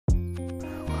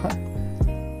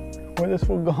Where'd this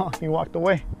fool go? He walked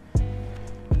away.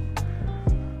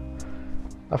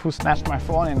 That fool snatched my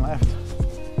phone and left.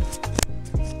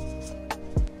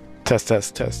 Test,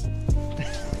 test, test.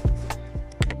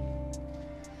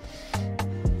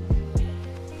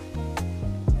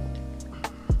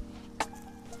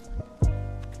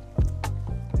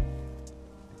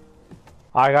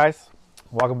 Hi guys,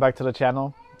 welcome back to the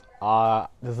channel.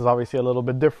 This is obviously a little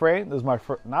bit different. This is my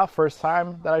not first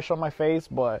time that I show my face,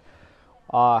 but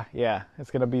yeah, it's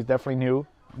gonna be definitely new.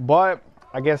 But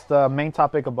I guess the main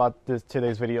topic about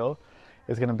today's video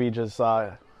is gonna be just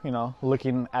you know,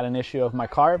 looking at an issue of my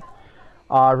car.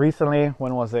 Recently,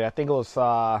 when was it? I think it was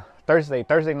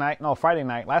Thursday night, no, Friday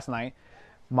night, last night.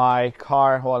 My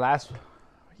car, well,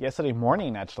 yesterday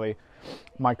morning actually,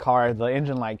 my car, the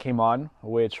engine light came on,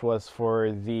 which was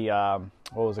for the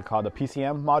what was it called, the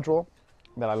PCM module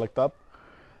that I looked up.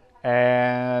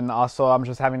 And also I'm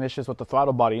just having issues with the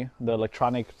throttle body, the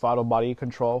electronic throttle body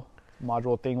control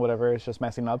module thing, whatever. It's just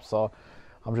messing up. So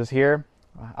I'm just here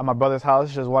at my brother's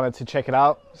house, just wanted to check it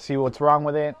out, see what's wrong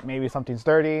with it. Maybe something's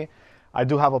dirty. I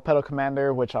do have a pedal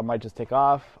commander, which I might just take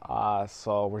off.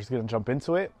 So we're just gonna jump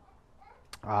into it.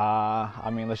 I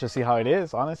mean, let's just see how it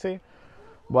is, honestly.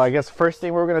 But I guess first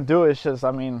thing we're gonna do is just,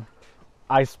 I mean,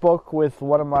 I spoke with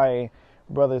one of my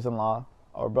brothers-in-law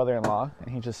or brother-in-law, and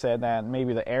he just said that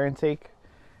maybe the air intake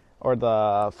or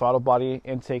the throttle body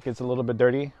intake is a little bit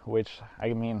dirty, which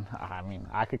I mean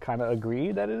I could kind of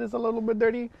agree that it is a little bit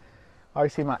dirty.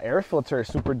 Obviously my air filter is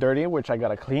super dirty, which I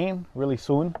gotta clean really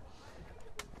soon,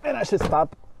 and I should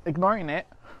stop ignoring it.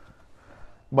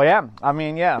 But yeah, I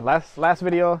mean, yeah, last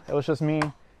video it was just me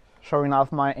showing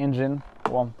off my engine,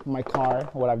 well, my car,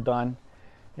 what I've done,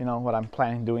 you know, what I'm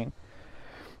planning on doing.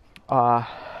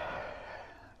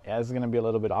 Yeah, this is gonna be a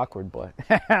little bit awkward, but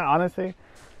honestly,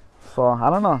 so I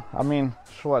don't know. I mean,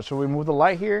 what, should we move the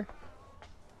light here?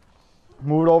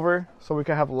 Move it over so we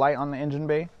can have light on the engine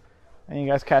bay, and you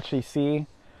guys can actually see.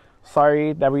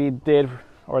 Sorry that we did,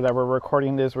 or that we're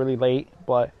recording this really late,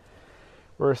 but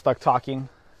we're stuck talking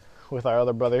with our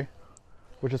other brother,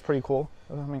 which is pretty cool.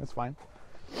 I mean, it's fine.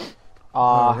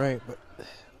 Right, but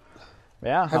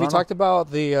yeah. have you talked about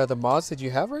the mods that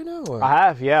you have right now? Or? I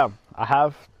have, yeah. I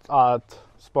have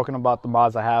spoken about the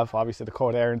mods I have. Obviously, the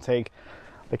cold air intake,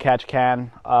 the catch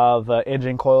can, the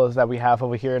engine coils that we have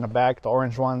over here in the back, the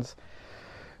orange ones.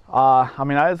 I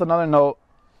mean, that is another note.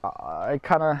 I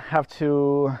kind of have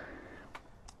to,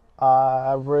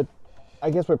 I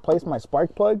guess, replace my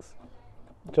spark plugs,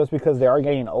 just because they are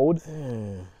getting old.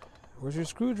 Where's your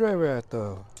screwdriver at,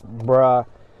 though? Bruh.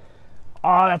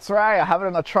 Oh, that's right. I have it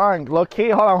in the trunk. Low key.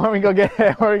 Hold on. Let me go get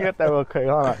it. Let me get that real quick.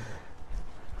 Hold on.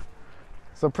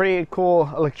 It's a pretty cool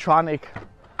electronic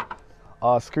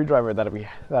screwdriver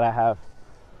that I have.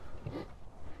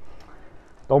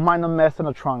 Don't mind the mess in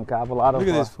the trunk. I have a lot of. Look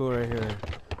at this fool right here.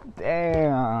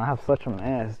 Damn, I have such a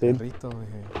mess, dude.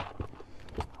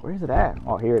 Where's it at?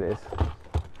 Oh, here it is.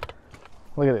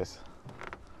 Look at this.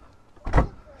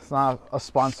 It's not a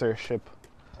sponsorship.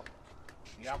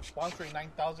 Yeah, I'm sponsoring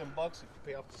 $9,000 if you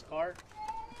pay off this car,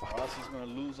 or else he's gonna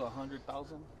lose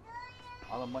 $100,000.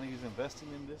 All the money he's investing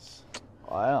in this.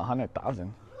 Oh, yeah,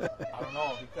 100,000. I don't know.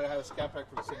 He could have had a scat pack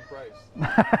for the same price.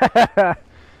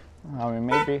 I mean,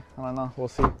 maybe. I don't know. We'll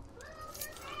see.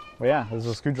 But yeah, this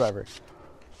is a screwdriver.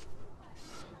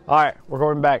 All right, we're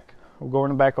going back. We're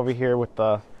going back over here with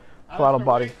the throttle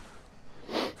body.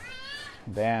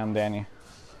 Damn, Danny.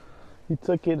 He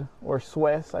took it, or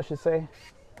Swiss, I should say.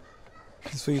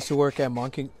 So you used to work at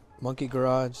Monkey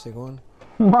Garage, Seguin?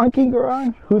 Monkey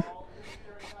Garage?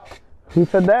 Who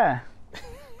said that?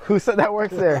 Who said that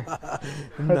works there?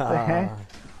 What the heck?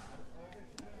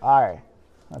 All right,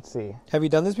 let's see. Have you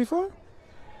done this before?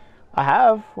 I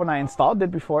have, when I installed it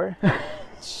before.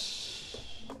 It's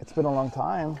been a long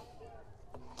time.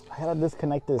 I had to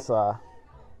disconnect this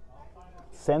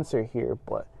sensor here,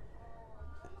 but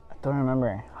I don't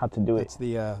remember how to do it. It's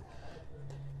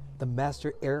the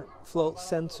master airflow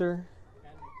sensor.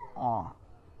 Oh.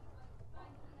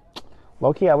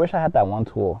 Low-key, I wish I had that one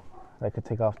tool that could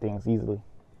take off things easily.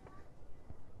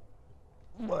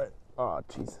 But, oh,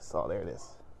 Jesus. Oh, there it is.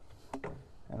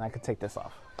 And I could take this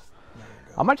off.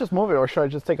 I might just move it, or should I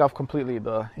just take off completely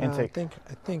the intake? I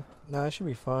think, nah, it should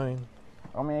be fine.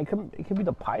 I mean, it could be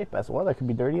the pipe as well. That could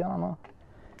be dirty. I don't know.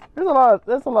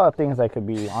 There's a lot of things that could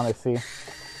be, honestly.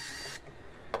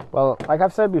 Well, like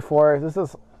I've said before, this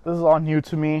is all new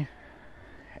to me,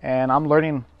 and I'm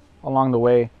learning along the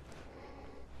way.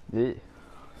 It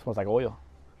smells like oil.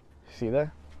 See that?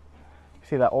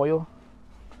 See that oil?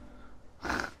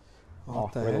 Oh,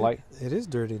 red light. It is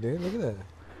dirty, dude. Look at that.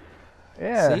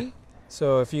 Yeah. See?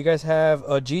 So if you guys have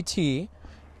a GT,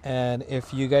 and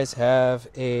if you guys have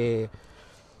an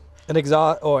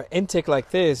exhaust or intake like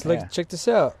this, look, Yeah. check this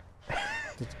out.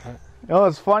 You know,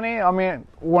 it's funny. I mean,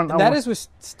 And that is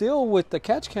still with the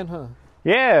catch can, huh?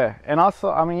 yeah, and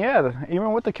also, I mean, yeah,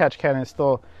 even with the catch can, it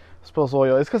still spills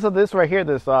oil. It's because of this right here,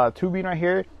 this tubing right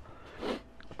here.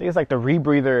 I think it's like the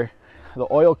rebreather. The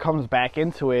oil comes back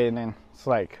into it, and then it's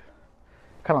like,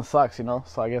 kind of sucks, you know?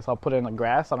 So I guess I'll put it in the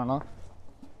grass. I don't know.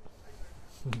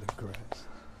 The grass.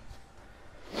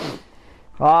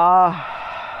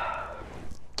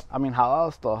 I mean, how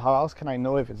else though? How else can I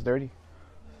know if it's dirty?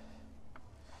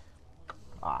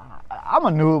 I'm a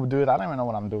noob, dude. I don't even know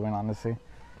what I'm doing, honestly.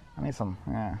 I need some,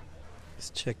 yeah.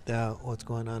 Just checked out what's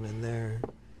going on in there.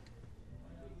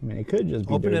 I mean, it could just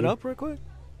be Open dirty. it up real quick.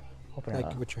 Open it Like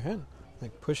up. with your hand.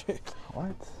 Like push it.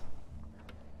 What?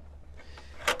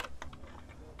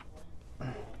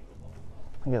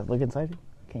 Look inside it.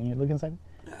 Can you look inside it?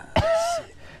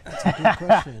 That's a good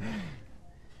question.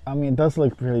 I mean, it does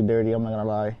look pretty dirty. I'm not gonna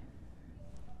lie.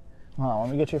 Hold on, let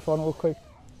me get your phone real quick.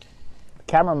 The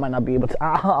camera might not be able to.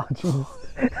 Ah, jeez.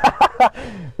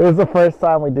 This is the first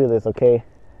time we do this. Okay.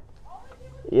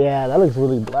 Yeah, that looks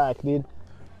really black, dude.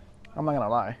 I'm not gonna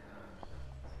lie.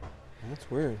 That's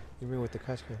weird. Even with the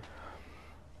catch can.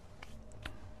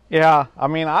 Yeah, I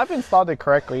mean, I've installed it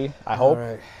correctly. I hope. All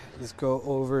right. Let's go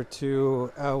over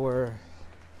to our.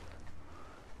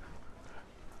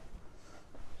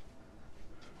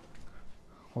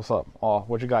 What's up? Oh,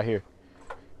 what you got here?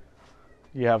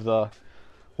 You have the.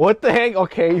 What the heck?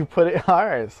 Okay, you put it. All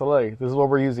right, so look, this is what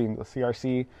we're using: the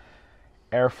CRC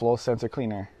airflow sensor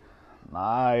cleaner.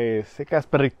 Nice. ¿Qué es,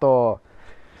 perrito?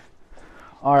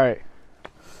 All right.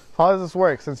 So how does this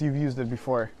work? Since you've used it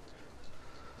before,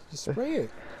 Just spray it.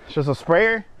 it's just a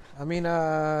sprayer. I mean,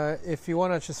 if you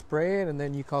want to just spray it, and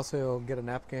then you can also get a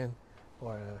napkin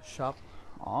or a shop.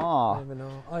 I Ah, don't even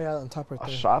know. Oh yeah, on top right a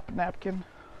there. shop napkin.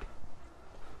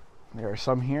 There are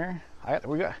some here.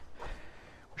 We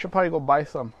should probably go buy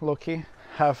some. Low key,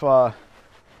 have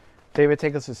David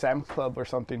take us to Sam's Club or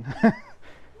something.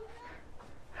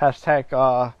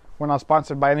 Hashtag we're not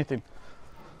sponsored by anything.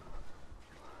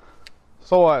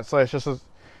 So what? So it's just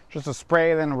a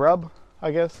spray then rub,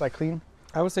 I guess, like clean.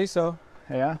 I would say so.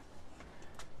 Yeah.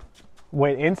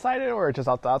 Wait, inside it or just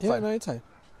out the outside? Yeah, no, inside.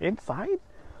 Inside?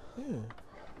 Yeah.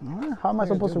 How am I Not gonna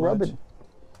supposed to do rub much. it?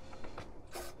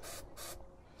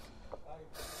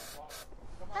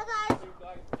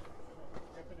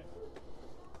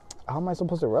 How am I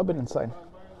supposed to rub it inside?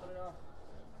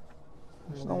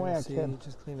 There's no way I See, can.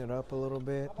 just clean it up a little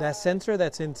bit. That sensor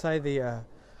that's inside the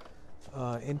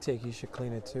intake, you should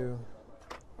clean it too.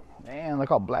 Man, look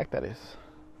how black that is.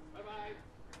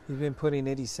 You've been putting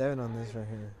 87 on this right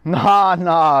here.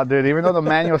 Nah, dude. Even though the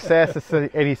manual says it's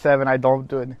 87, I don't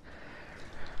do it.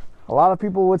 A lot of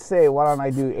people would say, why don't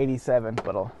I do 87?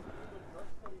 But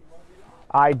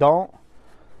I don't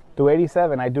do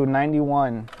 87. I do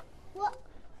 91.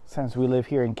 Since we live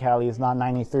here in Cali, it's not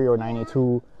 93 or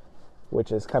 92,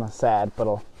 which is kind of sad,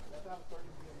 but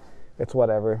it's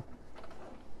whatever.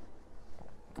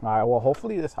 All right, well,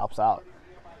 hopefully this helps out.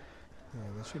 Yeah,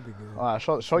 that should be good.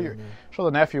 Show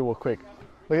the nephew real quick.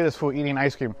 Look at this fool eating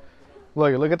ice cream.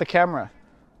 Look at the camera.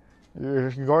 You're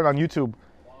going on YouTube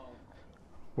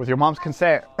with your mom's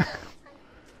consent.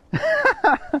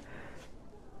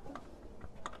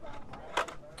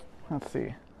 Let's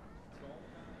see.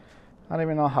 I don't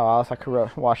even know how else I could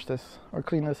wash this or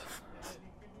clean this.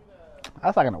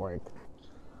 That's not gonna work.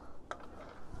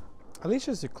 At least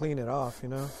just to clean it off, you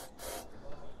know.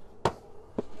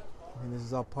 I mean, this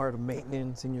is all part of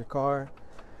maintenance in your car.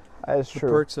 That is The true.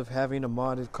 perks of having a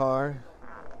modded car.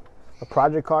 A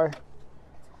project car.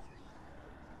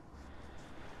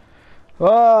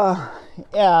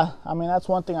 Yeah. I mean, that's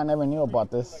one thing I never knew about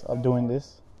this, of doing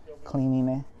this, cleaning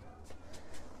it.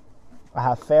 I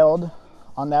have failed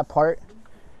on that part.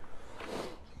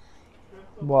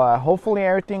 But hopefully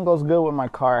everything goes good with my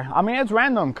car. I mean, it's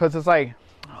random because it's like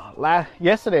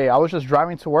yesterday I was just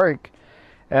driving to work,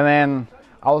 and then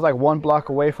I was like 1 block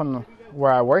away from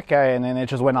where I work at, and then it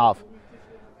just went off.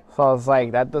 So I was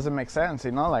like, that doesn't make sense,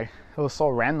 you know? Like, it was so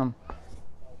random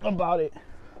about it.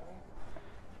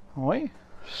 Wait.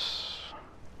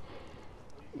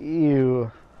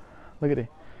 Ew. Look at it.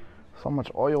 So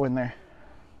much oil in there.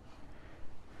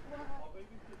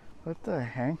 What the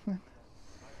heck?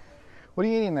 What are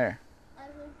you eating there?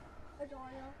 It's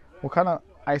Oreo. What kind of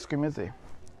ice cream is it?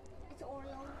 It's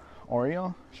Oreo.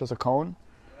 Oreo? It's just a cone?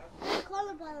 I call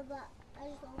it butter, but I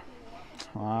just don't feel it.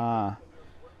 Ah.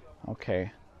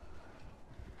 Okay.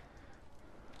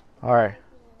 Alright.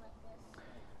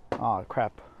 Oh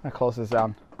crap. I close this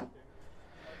down.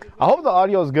 I hope the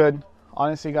audio is good.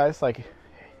 Honestly, guys, like, if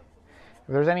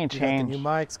there's any You got the change. new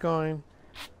mics going.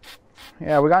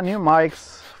 Yeah, we got new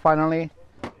mics finally.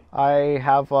 I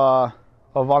have a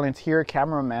volunteer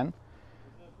cameraman.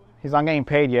 He's not getting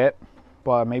paid yet,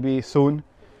 but maybe soon,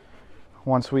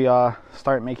 once we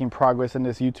start making progress in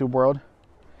this YouTube world,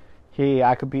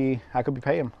 I could be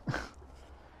paying him.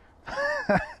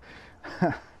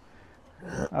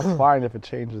 That's fine if it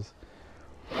changes.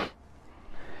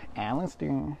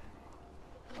 Alistair.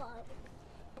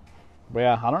 But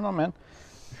yeah, I don't know, man.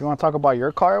 If you want to talk about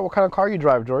your car, what kind of car you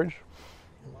drive, George?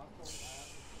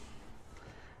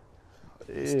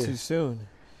 It's too soon.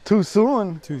 Too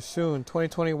soon. Too soon.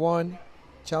 2021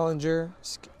 Challenger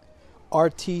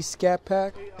RT Scat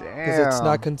Pack. Because Damn. it's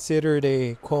not considered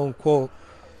a quote unquote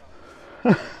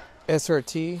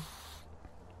SRT.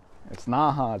 It's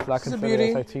not, huh? It's not She's a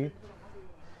considered beauty. SIT.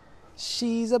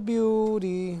 She's a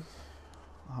beauty.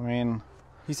 I mean,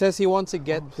 He says he wants to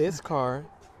get this car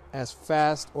as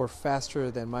fast or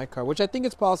faster than my car, which I think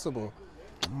is possible.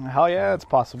 hell yeah, it's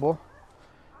possible.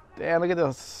 Damn, look at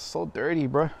this. It's so dirty,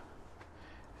 bro.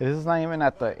 This is not even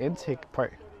at the intake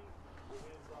part.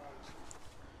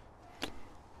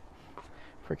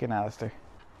 Freaking Alistair.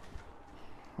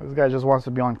 This guy just wants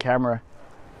to be on camera.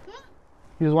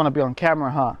 You just want to be on camera,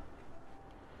 huh?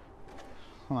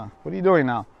 Huh? What are you doing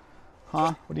now?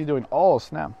 Huh? What are you doing? Oh,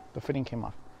 snap. The fitting came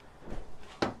off.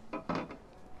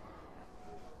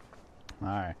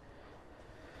 Alright.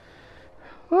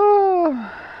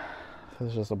 This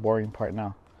is just a boring part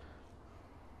now.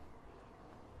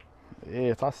 Yeah,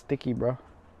 it's all sticky, bro. I'm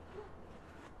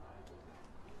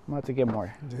gonna have to get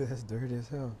more. Dude, that's dirty as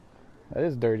hell. That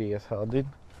is dirty as hell, dude.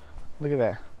 Look at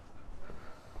that.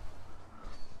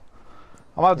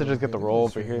 I'm about to just get the roll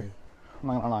over here. I'm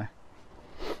not gonna lie.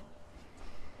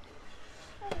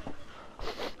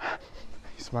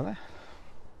 You smell that?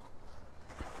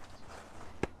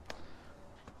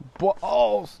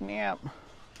 Oh, snap.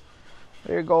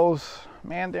 There it goes.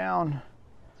 Man down.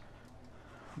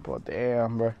 But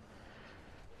damn, bro.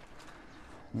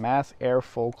 Mass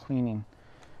airflow cleaning.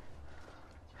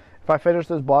 If I finish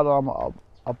this bottle,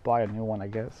 I'll buy a new one, I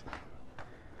guess.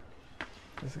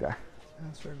 This guy.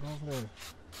 That's right, go over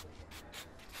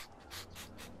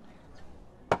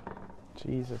there.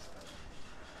 Jesus.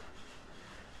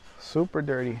 Super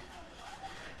dirty.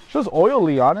 It's just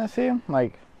oily, honestly.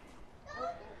 Like,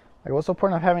 what's the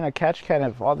point of having a catch can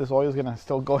if all this oil is gonna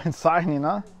still go inside, you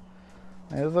know?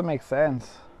 It doesn't make sense.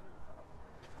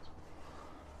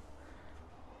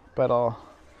 But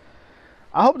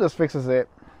I hope this fixes it.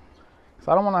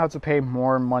 So I don't want to have to pay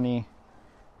more money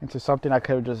into something I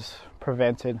could have just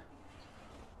prevented.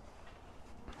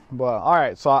 But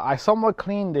alright, so I somewhat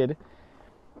cleaned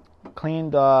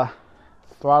the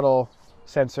throttle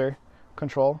sensor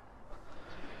control.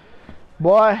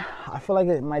 Boy, I feel like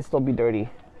it might still be dirty.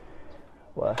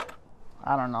 But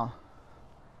I don't know.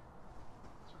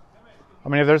 I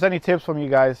mean, if there's any tips from you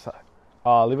guys,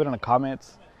 leave it in the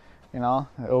comments. You know,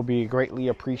 it will be greatly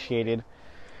appreciated,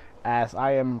 as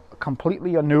I am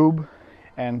completely a noob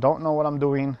and don't know what I'm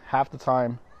doing half the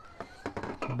time.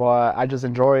 But I just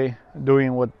enjoy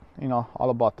doing what, you know, all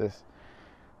about this.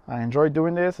 I enjoy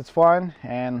doing this. It's fun,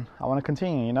 and I want to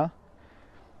continue, you know,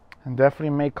 and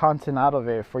definitely make content out of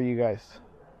it for you guys.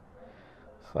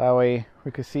 So that way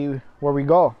we can see where we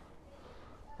go.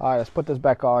 All right, let's put this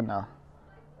back on now.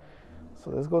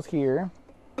 So this goes here,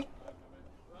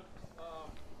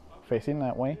 facing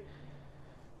that way,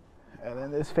 and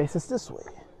then this faces this way.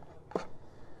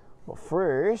 But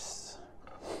first,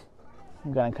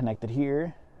 I'm gonna connect it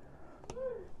here.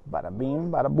 Bada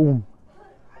bing, bada boom.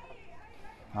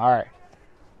 All right.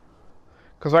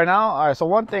 Because right now, all right. So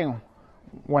one thing,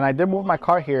 when I did move my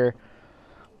car here,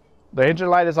 the engine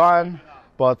light is on,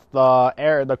 but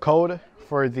the code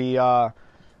for the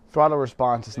throttle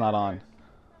response is not on.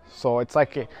 So it's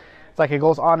like it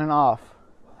goes on and off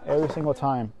every single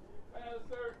time.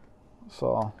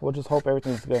 So we'll just hope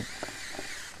everything's good.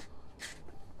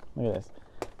 Look at this.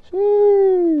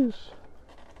 Sheesh.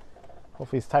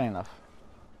 Hopefully it's tight enough.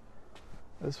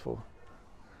 This fool.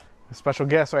 A special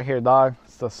guest right here, dog.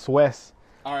 It's the Swiss.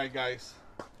 All right, guys.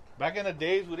 Back in the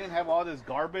days, we didn't have all this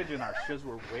garbage, and our shits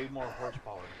were way more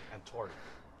horsepower and torque.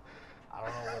 I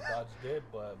don't know what Dodge did,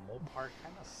 but Mopar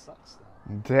kind of sucks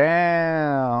now.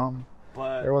 Damn.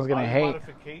 But Everyone's gonna all the hate.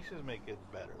 modifications make it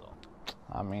better, though.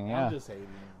 I mean, yeah. I'm just hating.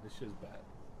 This shit's bad.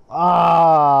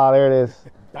 Ah, there it is.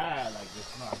 Bad, like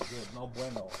it's not good. No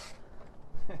bueno.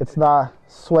 It's not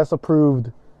Swiss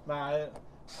approved. Nah,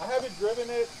 I haven't driven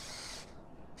it.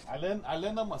 I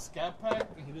lend him a scat pack,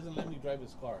 and he doesn't let me drive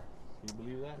his car. Can you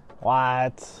believe that?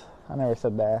 What? I never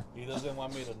said that. He doesn't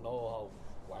want me to know how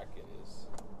whack it is.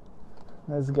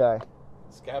 This guy.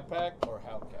 Scat Pack or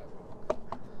Hellcat?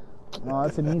 Oh,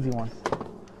 that's an easy one.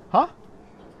 Huh?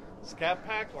 Scat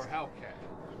Pack or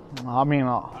Hellcat? I mean,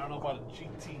 I don't know about a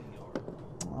GT.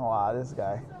 Or... wow, this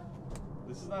guy.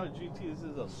 This is not a GT. This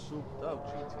is a souped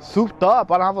up GT. Souped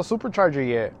up. I don't have a supercharger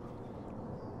yet.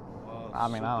 I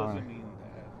mean, soup I don't doesn't know. mean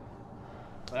that.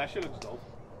 But that shit looks dope.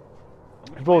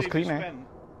 How much If it was money did you cleaner. spend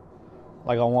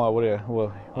Like on what? What are you on all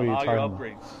talking your about?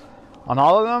 upgrades? On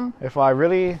all of them, if I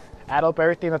really add up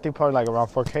everything, I think probably like around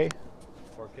 4K.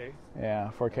 4K? Yeah,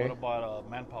 4K. What about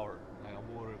manpower? Like,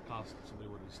 what would it cost if somebody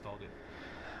would have installed it?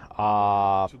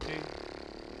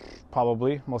 2K?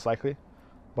 Probably, most likely.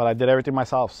 But I did everything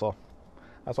myself, so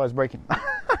that's why it's breaking.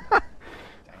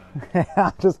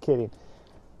 I'm just kidding.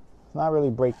 It's not really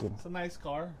breaking. It's a nice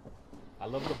car. I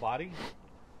love the body.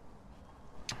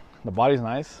 The body's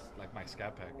nice. Like my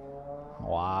Scat Pack.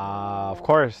 Wow, of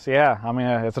course, yeah. I mean,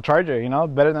 it's a Charger, you know,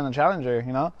 better than a Challenger,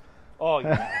 you know. Oh,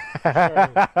 yeah.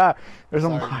 Sure. There's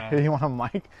Sorry, a mic. man. You want a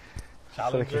mic?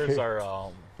 Challengers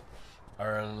are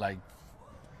like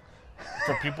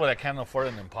for people that can't afford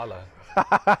an Impala.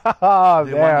 Oh,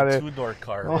 They damn, want a dude. two-door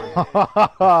car.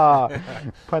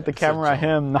 Point the It's a camera at joke.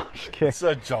 him. No, I'm just kidding. It's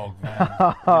a joke, man. We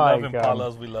Oh, love my God.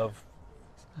 Impalas. We love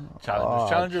Challengers. Oh,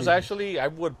 Challengers, geez. actually, I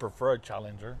would prefer a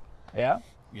Challenger. Yeah?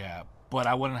 Yeah, but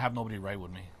I wouldn't have nobody ride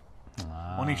with me.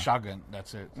 Only shotgun.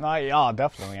 That's it. No, yeah,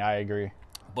 definitely. I agree.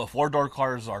 But four-door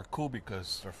cars are cool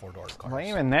because they're four-door cars. Well,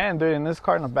 even then, dude, in this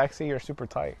car, in the back seat, you're super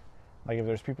tight. Like, if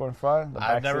there's people in front, the back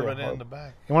I've never seat, been in the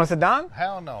back. You want to sit down?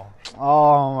 Hell no.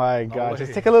 Oh, my God. way.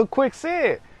 Just take a little quick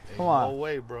sit. Ain't Come on. No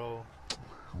way, bro.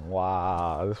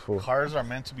 Wow, this fool. Cars are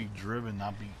meant to be driven,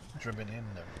 not be driven in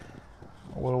them.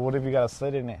 What if you got to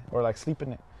sit in it or, like, sleep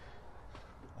in it?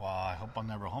 Well, I hope I'm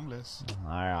never homeless.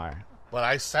 All right. But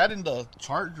I sat in the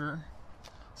Charger,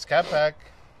 Scat Pack,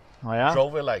 Oh, yeah?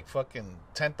 drove it like fucking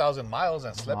 10,000 miles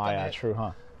and slept Oh, in yeah, it. true,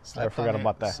 huh? Slept I forgot on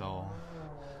about it, that. So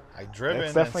I driven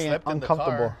It's definitely and slept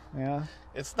uncomfortable. in the car. Yeah.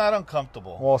 It's not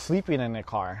uncomfortable. Well, sleeping in a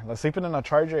car. Like, sleeping in a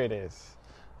Charger, it is.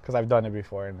 Because I've done it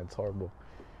before, and it's horrible.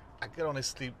 I could only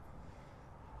sleep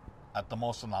at the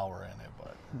most an hour in it,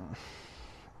 but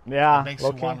Yeah. it makes you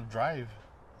low-key. want to drive.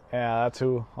 Yeah, that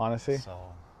too, honestly. So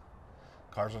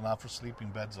cars are not for sleeping,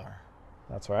 beds are.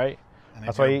 That's right. And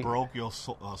That's if why you're you- broke, you'll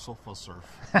sofa surf.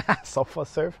 Sofa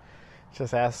surf.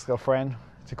 Just ask a friend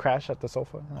to crash at the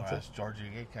sofa. Or That's it. ask Georgie,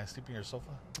 hey, can I sleep in your sofa?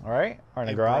 All right. Or in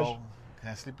Hey, the garage. bro, can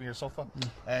I sleep in your sofa?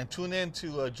 And tune in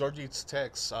to Georgie's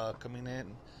text coming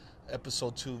in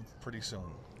episode 2 pretty soon.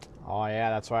 Oh, yeah,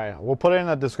 that's right. We'll put it in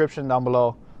the description down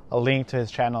below, a link to his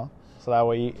channel. So that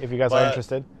way, if you guys are But-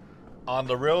 interested. On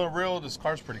the real, this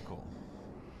car's pretty cool.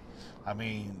 I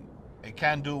mean, it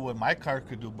can't do what my car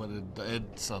could do, but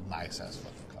it's a nice ass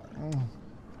fucking car.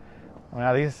 I mean,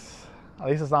 at least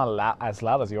it's not as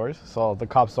loud as yours. So the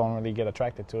cops don't really get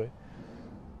attracted to it.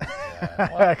 Yeah,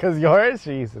 well, Because yours,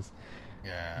 Jesus,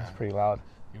 yeah. it's pretty loud.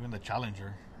 Even the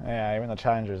Challenger Yeah, even the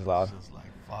Challenger is loud. is like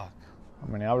fuck.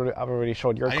 I mean, I've already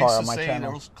showed your I car used on to my say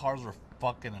channel. those cars were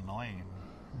fucking annoying,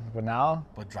 But now,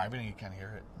 but driving you can't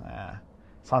hear it. yeah,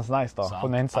 sounds nice though, So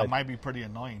from the I inside. might be pretty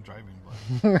annoying driving,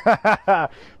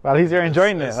 but But at least you're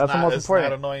enjoying it. it's That's the not- most it's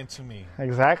important. not annoying to me.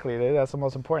 Exactly, dude. That's the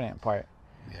most important part.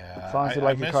 Yeah, As long as you I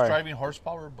like your miss car. driving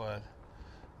horsepower, but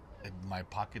my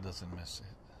pocket doesn't miss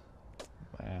it.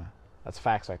 Yeah, that's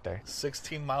facts right there.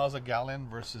 16 miles a gallon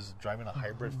versus driving a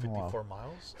hybrid 54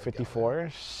 miles. a 54. gallon.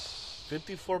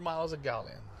 54 miles a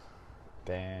gallon.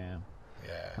 Damn. I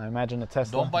Yeah. imagine a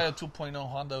Tesla. Don't buy a 2.0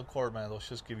 Honda Accord, man. They'll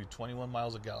just give you 21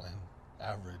 miles a gallon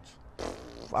average.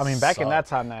 I mean, back in that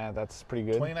Suck. time, that's pretty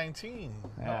good. 2019.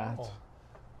 Yeah, No.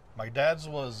 My dad's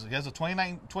he has a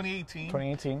 2018,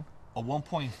 2018. a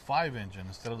 1.5 engine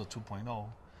instead of the 2.0.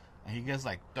 And he gets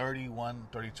like 31,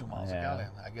 32 miles a Yeah. gallon.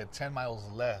 I get 10 miles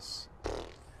less.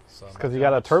 So Because you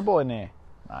got a turbo in it.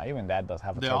 Nah, even that does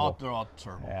have a They're turbo. all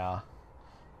turbo. Yeah,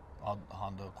 All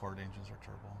Honda Accord engines are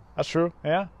turbo. that's true.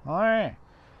 Yeah. All right.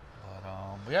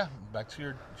 But yeah, back to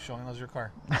your showing us your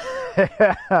car.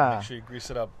 Yeah. Make sure you grease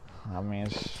it up. I mean,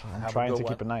 I'm Have a trying good to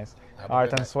one. keep it nice. Have a All right,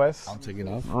 good then, night. Swiss. I'm taking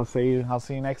off. I'll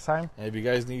see you next time. And if you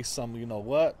guys need some, you know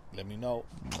what? Let me know.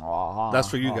 Aw. That's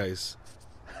for you guys.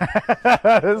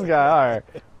 This guy. All right.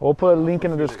 We'll put a link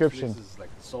in the description. This is like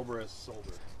sober as sober.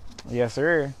 Yes,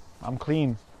 sir. I'm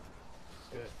clean.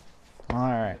 Good. All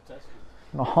right.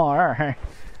 All right.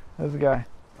 This guy.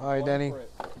 All right, Danny.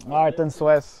 All right, then,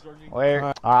 Swiss.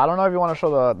 Later. I don't know if you want to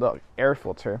show the air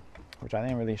filter, which I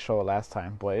didn't really show last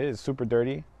time, but it is super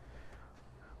dirty.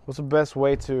 What's the best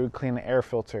way to clean the air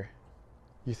filter,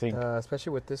 you think?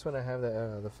 Especially with this one, I have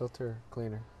the filter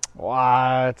cleaner.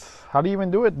 What? How do you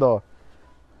even do it though?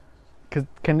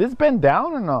 Can this bend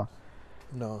down or no?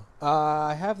 No.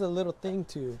 I have the little thing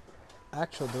to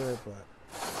actually do it, but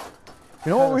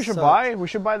You know what Kinda we should sucks. buy? We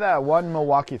should buy that one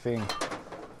Milwaukee thing.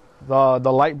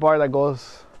 The light bar that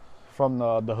goes from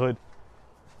the hood.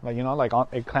 Like, you know, like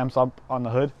it clamps up on the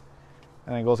hood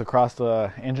and it goes across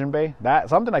the engine bay. That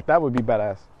something like that would be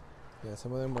badass. yeah,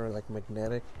 some of them are like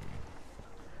magnetic.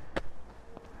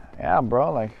 Yeah,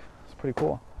 bro, like it's pretty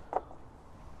cool.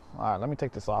 Alright, let me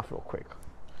take this off real quick.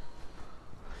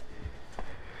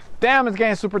 Damn, it's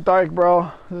getting super dark,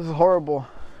 bro. This is horrible.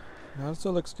 No, it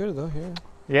still looks good though. Here.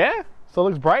 Yeah? Still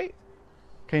looks bright?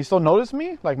 Can you still notice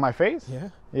me? Like my face? Yeah.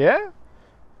 Yeah?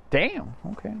 Damn,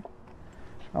 okay.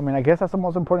 I mean, I guess that's the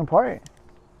most important part.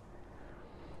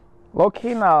 Low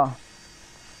key now.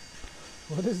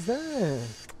 What is that?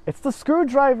 It's the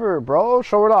screwdriver, bro.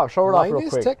 Show it off. Show it off real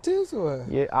Linus quick. Tech Tools or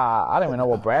what? Yeah, I don't even know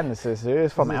what brand this is.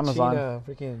 It's from Is it Amazon. China,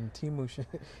 freaking Temu shit.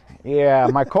 Yeah,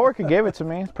 my coworker gave it to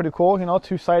me. It's pretty cool. You know,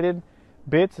 two-sided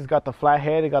bits. It's got the flat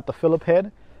head. It got the Phillip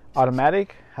head.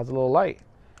 Automatic. Has a little light.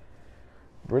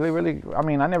 Really, really. I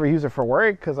mean, I never use it for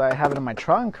work because I have it in my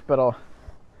trunk, but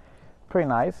pretty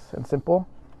nice and simple.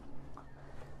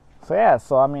 So yeah.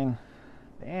 So I mean,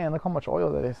 damn, look how much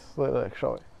oil that is. Look,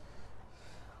 show it.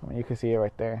 I mean, you can see it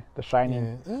right there. The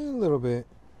shining. Yeah, a little bit.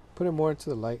 Put it more into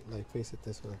the light, like face it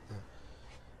this way, like that.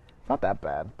 Not that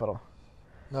bad, but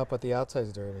No, but the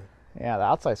outside's dirty. yeah, the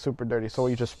outside's super dirty. So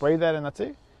you just spray that and that's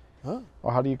it? Huh?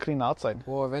 Or how do you clean the outside?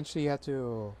 Well, eventually you have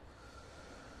to.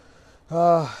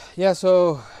 Yeah.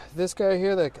 So this guy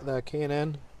here, the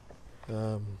K&N,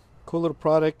 cool little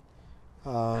product.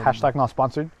 Hashtag not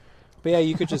sponsored. But yeah,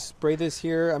 you could just spray this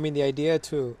here. I mean, the idea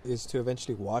is to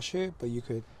eventually wash it, but you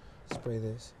could spray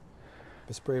this.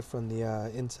 But spray it from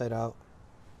the inside out.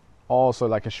 Oh, so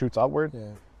like it shoots outward?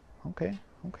 Yeah. Okay,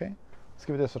 okay. Let's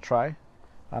give this a try.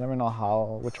 I don't even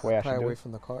know which way I should Probably do away it.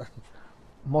 from the car.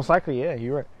 Most likely, yeah,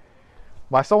 you're right.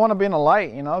 But I still want to be in the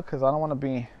light, you know, because I don't want to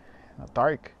be in the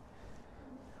dark.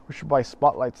 We should buy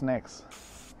spotlights next.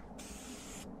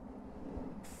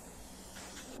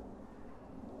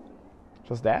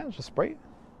 Just that? Just spray it?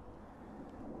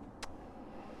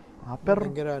 I You better.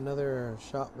 can get another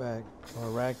shop bag or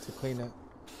rag to clean it.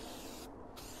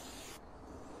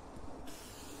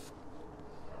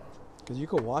 Because you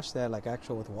could wash that like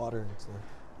actual with water and stuff.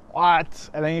 What?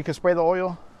 And then you can spray the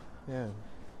oil? Yeah.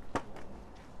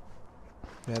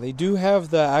 Yeah, they do have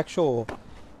the actual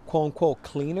quote unquote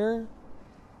cleaner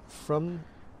from.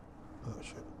 Oh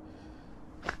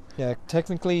shit. Yeah,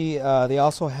 technically, they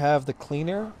also have the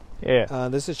cleaner. Yeah.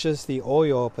 This is just the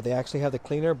oil, but they actually have the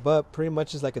cleaner, but pretty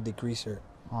much is like a degreaser.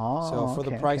 Oh, So for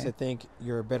the okay, price, okay. I think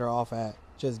you're better off at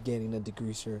just getting a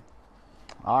degreaser.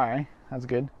 All right, that's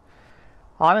good.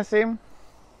 Honestly,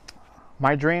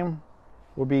 my dream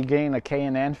would be getting a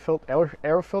K&N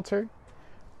air filter,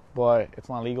 but it's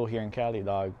not legal here in Cali,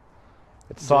 dog.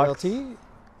 It sucks. JLT?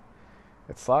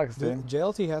 It sucks, dude.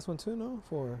 JLT has one too, no?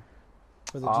 For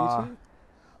the Uh, GT?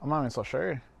 I'm not even so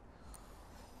sure,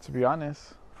 to be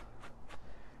honest.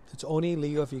 It's only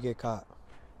legal if you get caught.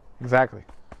 Exactly.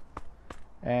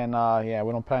 And yeah,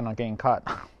 we don't plan on getting caught.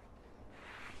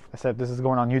 I said this is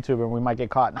going on YouTube and we might get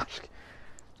caught. No, just kidding.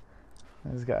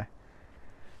 This guy.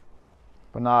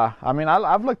 But nah, I mean,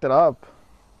 I've looked it up.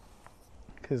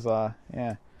 Because,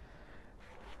 yeah.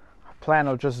 I plan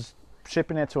of just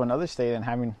shipping it to another state and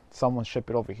having someone ship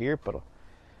it over here. But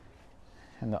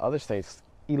in the other states,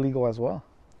 illegal as well.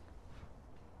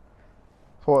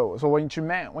 So when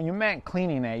you meant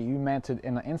cleaning it, you meant it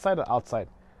in the inside or outside?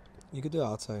 You could do it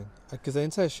outside. Because the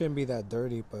inside shouldn't be that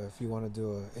dirty, but if you want to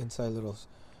do an inside little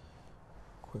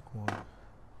quick one.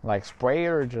 Like spray it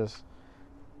or just...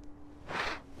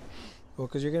 Well,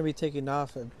 because you're going to be taking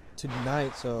off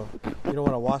tonight, so you don't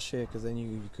want to wash it because then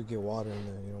you could get water in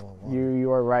there. You don't want water.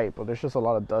 You are right, but there's just a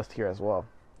lot of dust here as well,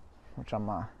 which I'm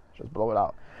just blow it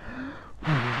out.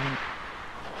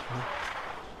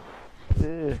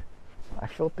 Ugh, I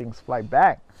feel things fly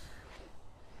back.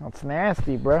 That's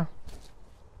nasty, bro.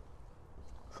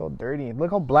 So dirty.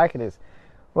 Look how black it is.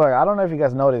 Look, I don't know if you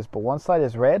guys noticed, but one side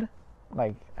is red,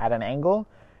 like at an angle,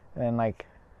 and then like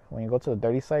when you go to the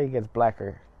dirty side, it gets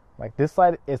blacker. Like this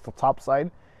side is the top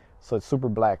side, so it's super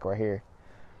black right here.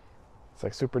 It's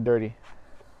like super dirty.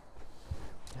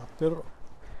 Perro.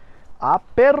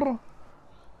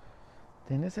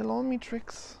 ¿Tienes el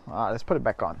Omnitrix? Let's put it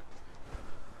back on.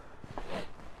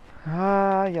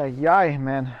 Ay,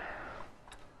 man.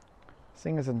 This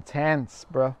thing is intense,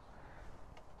 bro.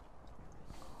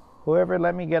 Whoever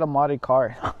let me get a modded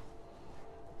car.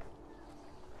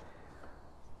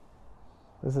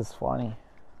 This is funny.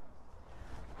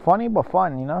 funny but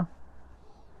fun, you know.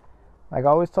 Like I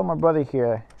always tell my brother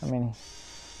here, I mean,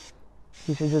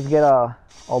 he should just get a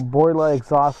boiler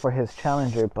exhaust for his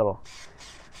Challenger, but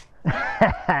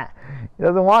he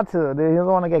doesn't want to. He doesn't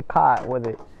want to get caught with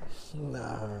it.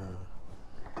 Nah.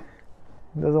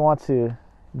 He doesn't want to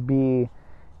be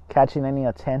catching any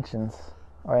attentions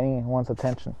or anyone's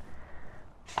attention.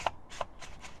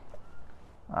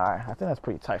 Alright, I think that's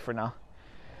pretty tight for now.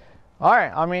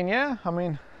 Alright, I mean, I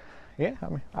don't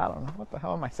know. What the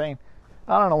hell am I saying?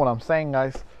 I don't know what I'm saying,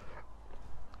 guys.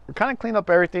 We kind of cleaned up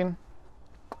everything.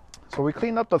 So we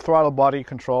cleaned up the throttle body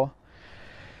control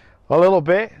a little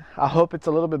bit. I hope it's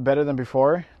a little bit better than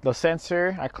before. The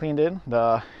sensor, I cleaned it.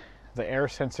 The air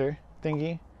sensor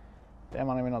thingy. Damn,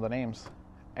 I don't even know the names.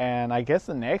 And I guess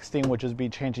the next thing would just be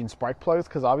changing spark plugs,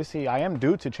 because obviously I am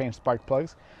due to change spark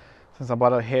plugs since I'm about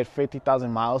to hit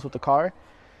 50,000 miles with the car.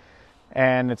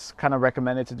 And it's kind of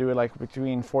recommended to do it like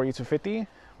between 40 to 50,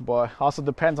 but also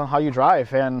depends on how you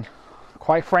drive. And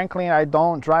quite frankly, I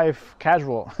don't drive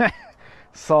casual.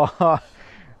 So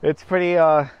it's pretty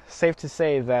safe to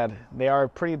say that they are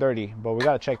pretty dirty, but we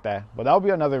got to check that. But that'll be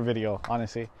another video,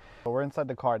 honestly. So we're inside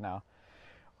the car now.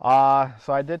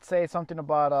 So I did say something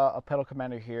about a pedal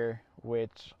commander here,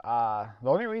 which the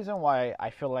only reason why I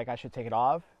feel like I should take it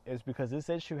off is because this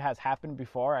issue has happened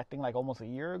before. I think like almost a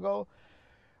year ago.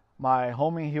 My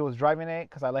homie, he was driving it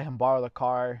because I let him borrow the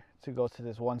car to go to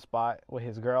this one spot with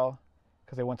his girl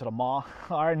because they went to the mall.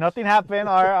 All right, nothing happened.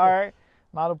 All right.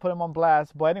 Not to put him on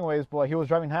blast. But anyways, he was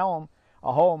driving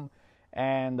home,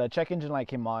 and the check engine light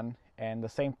came on. And the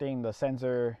same thing, the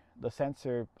sensor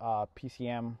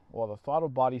PCM, well, the throttle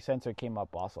body sensor came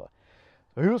up also.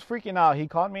 So he was freaking out. He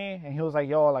called me and he was like,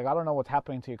 yo, like, I don't know what's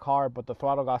happening to your car, but the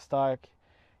throttle got stuck.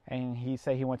 And he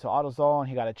said he went to AutoZone.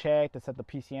 He got it checked. It said the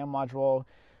PCM module.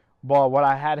 But what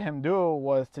I had him do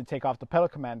was to take off the pedal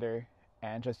commander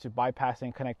and just to bypass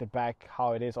and connect it back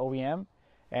how it is OEM.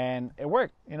 And it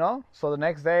worked, you know? So the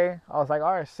next day, I was like,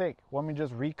 all right, sick. Let me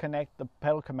just reconnect the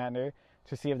pedal commander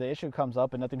to see if the issue comes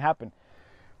up, and nothing happened.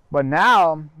 But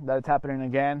now that it's happening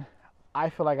again,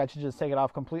 I feel like I should just take it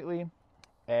off completely.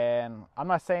 And I'm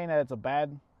not saying that it's a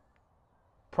bad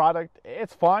product.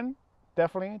 It's fun,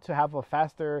 definitely, to have a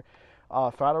faster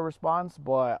throttle response.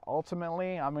 But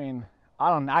ultimately, I mean,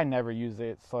 I never use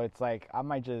it, so it's like I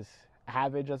might just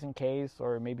have it just in case,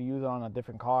 or maybe use it on a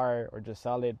different car, or just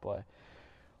sell it. But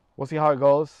we'll see how it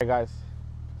goes. Hey guys,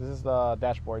 this is the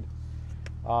dashboard.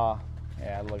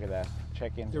 Yeah, look at that.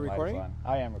 Check in. You're recording? On.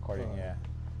 I am recording. Yeah.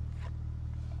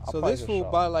 So this fool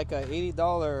bought like a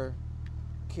 $80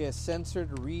 que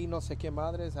censored re no sé qué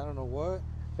madres, I don't know what.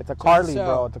 It's a Carly,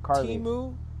 bro. It's a Carly.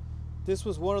 Temu. This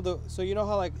was one of the. So you know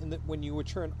how like when you would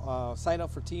sign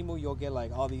up for Temu, you'll get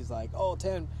like all these like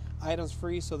 10 items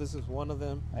free. So this is one of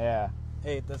them. Yeah.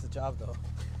 Hey, it does the job though.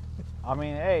 I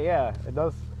mean, hey, yeah, it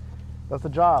does. That's the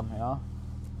job, you know,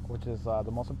 which is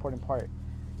the most important part.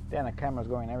 Damn, the camera's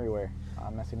going everywhere.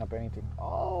 I'm messing up anything.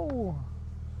 Oh.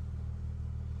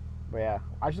 But yeah,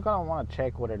 I just gotta want to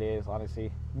check what it is,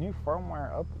 honestly. New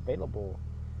firmware up available.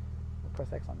 We'll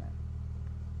press X on that.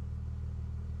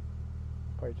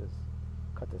 Probably just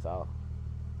cut this out.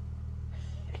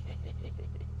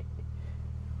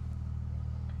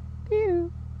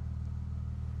 Dee-doo.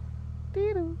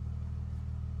 Dee-doo.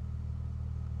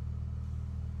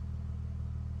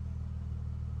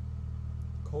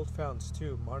 Code founds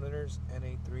too. Monitors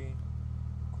NA3.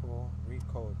 Cool. Read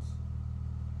codes.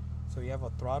 So you have a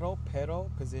throttle, pedal,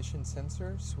 position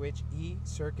sensor, switch E,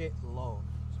 circuit, low.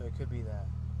 So it could be that.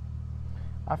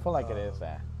 I feel like it is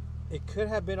that. It could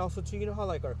have been also too. You know how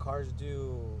like our cars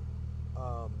do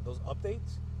those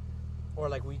updates, or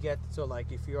like we get so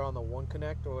like if you're on the One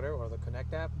Connect or whatever, or the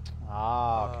Connect app.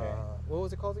 Ah, okay. What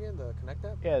was it called again? The Connect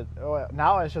app. Yeah.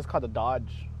 Now it's just called the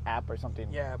Dodge app or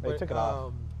something. Yeah, they took it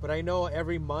off. But I know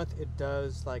every month it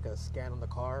does like a scan on the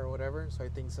car or whatever. So I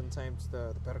think sometimes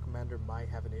the pedal commander might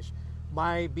have an issue,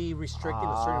 might be restricting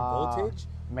a certain voltage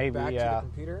maybe, back yeah. to the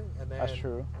computer, and then That's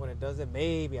true. When it does it,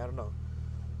 maybe I don't know.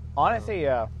 Honestly,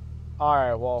 yeah. All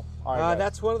right, well, all right.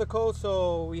 That's one of the codes.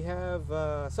 So we have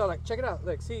so like check it out.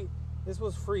 Like, see, this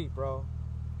was free, bro.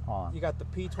 Hold on. You got the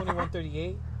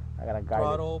P2138 I gotta guide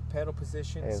throttle, pedal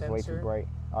position it. It's sensor. way too bright.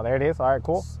 Oh, there it is. All right,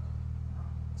 cool.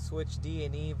 Switch D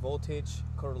and E voltage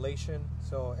correlation,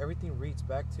 so everything reads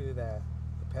back to the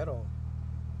pedal.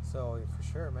 So for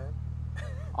sure, man.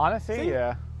 Honestly, See?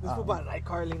 yeah. This is about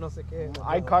iCarly, no sé qué.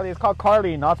 iCarly. It's called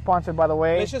Carly, not sponsored, by the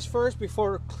way. Let's just first,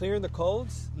 before clearing the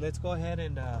codes, let's go ahead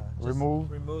and just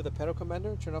remove the pedal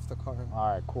commander. Turn off the car.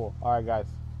 All right, cool. All right, guys,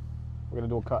 we're gonna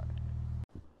do a cut.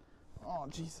 Oh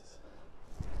Jesus,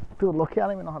 dude, look, I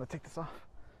don't even know how to take this off.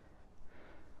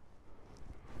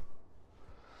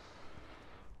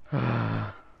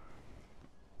 Where'd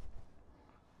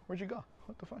you go?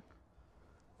 What the fuck?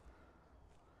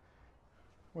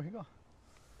 Where'd you go?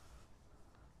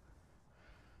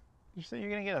 Did you say you're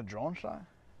gonna get a drone shot?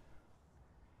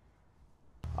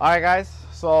 Alright guys,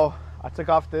 so I took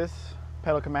off this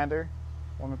pedal commander.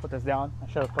 Let me put this down. I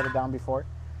should have put it down before.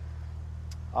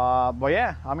 But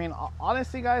yeah, I mean,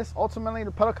 honestly guys, ultimately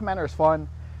the pedal commander is fun.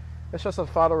 It's just a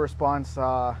throttle response,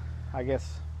 I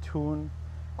guess,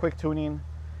 quick tuning.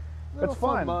 It's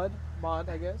fun. Mod,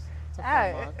 I guess. It's a fun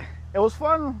Yeah, mod. it was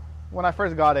fun when I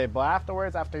first got it, but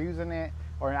afterwards, after using it,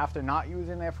 or after not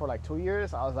using it for like 2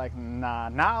 years, I was like, nah.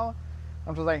 Now,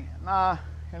 I'm just like, nah,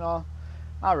 you know,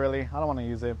 not really. I don't want to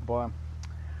use it, but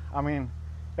I mean,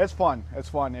 it's fun. It's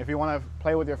fun. If you want to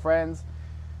play with your friends,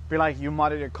 be like you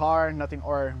modded your car, nothing,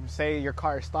 or say your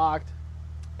car is stocked,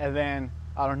 and then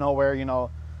I don't know where, you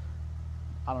know,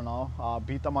 I don't know,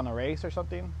 beat them on a race or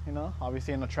something, you know,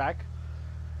 obviously in a track.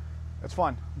 It's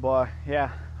fun, but yeah,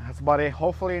 that's about it.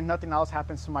 Hopefully nothing else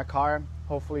happens to my car.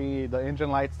 Hopefully the engine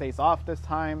light stays off this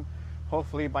time.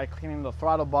 Hopefully by cleaning the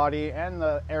throttle body and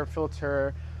the air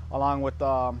filter along with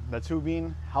the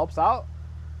tubing helps out.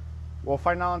 We'll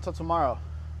find out until tomorrow,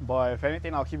 but if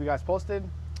anything, I'll keep you guys posted,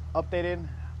 updated.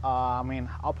 I mean,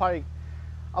 I'll probably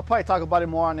talk about it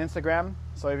more on Instagram.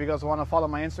 So if you guys want to follow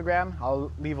my Instagram,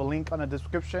 I'll leave a link on the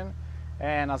description.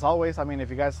 And as always, I mean, if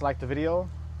you guys like the video,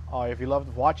 or if you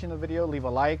loved watching the video, leave a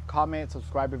like, comment,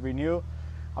 subscribe if you're new.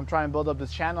 I'm trying to build up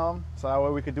this channel so that way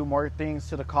we could do more things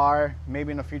to the car.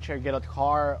 Maybe in the future get a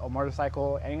car, a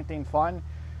motorcycle, anything fun.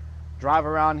 Drive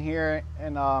around here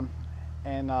in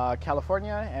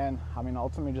California, and I mean,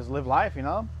 ultimately just live life, you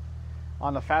know,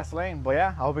 on the fast lane. But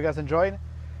yeah, I hope you guys enjoyed,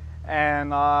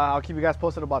 and I'll keep you guys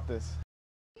posted about this.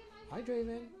 Hi,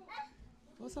 Draven.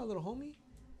 What's up, little homie?